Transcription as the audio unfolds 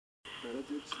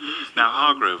Now,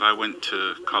 Hargrove, I went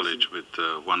to college with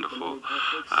a wonderful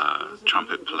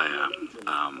trumpet player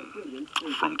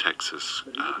from Texas,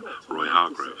 Roy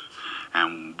Hargrove.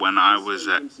 And when I was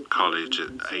at college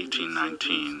at 18,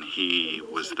 19, he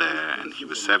was there and he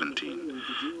was 17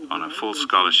 on a full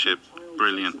scholarship,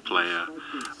 brilliant player.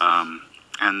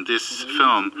 And this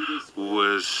film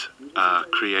was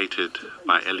created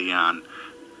by Eliane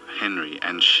Henry,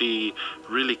 and she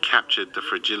really captured the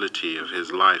fragility of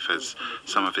his life as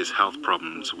some of his health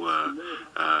problems were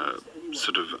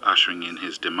sort of ushering in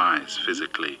his demise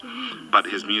physically. But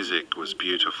his music was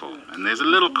beautiful. And there's a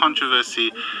little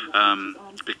controversy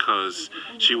because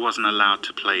she wasn't allowed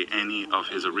to play any of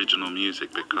his original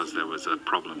music because there was a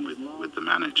problem with the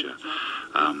manager.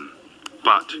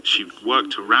 But she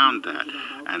worked around that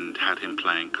and had him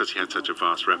playing, because he had such a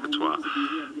vast repertoire,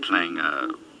 playing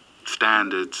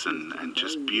standards and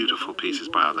just beautiful pieces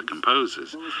by other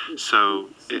composers. So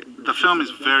the film is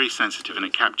very sensitive, and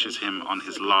it captures him on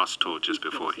his last tour just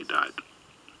before he died.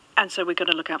 And so we're going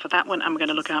to look out for that one, and we're going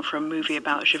to look out for a movie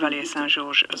about Chevalier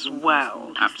Saint-Georges as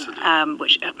well. Absolutely.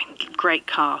 Which, I mean, great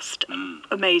cast,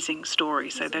 amazing story.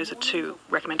 So those are two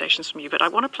recommendations from you. But I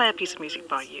want to play a piece of music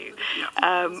by you,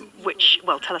 which,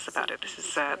 well, tell us about it. This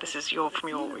is from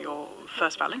your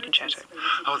first violin concerto.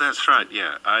 Oh, that's right.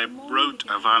 Yeah, I wrote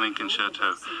a violin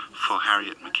concerto for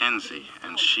Harriet Mackenzie,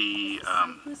 and she's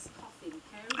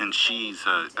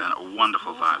a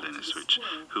wonderful violinist,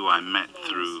 who I met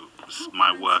through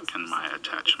my work and my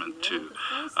attachment to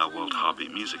World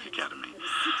Heartbeat Music Academy.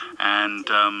 And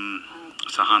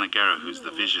Sahana Guerra, who's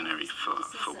the visionary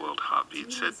for World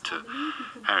Heartbeat, said to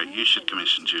Harriet, "You should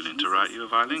commission Julian to write you a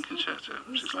violin concerto."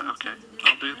 She's like, "Okay,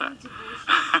 I'll do that."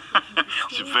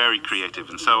 She's very creative,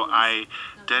 and so I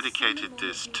dedicated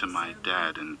this to my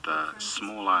dad in the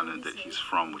small island that he's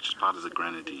from, which is part of the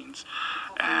Grenadines,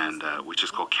 and which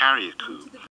is called Carriacou.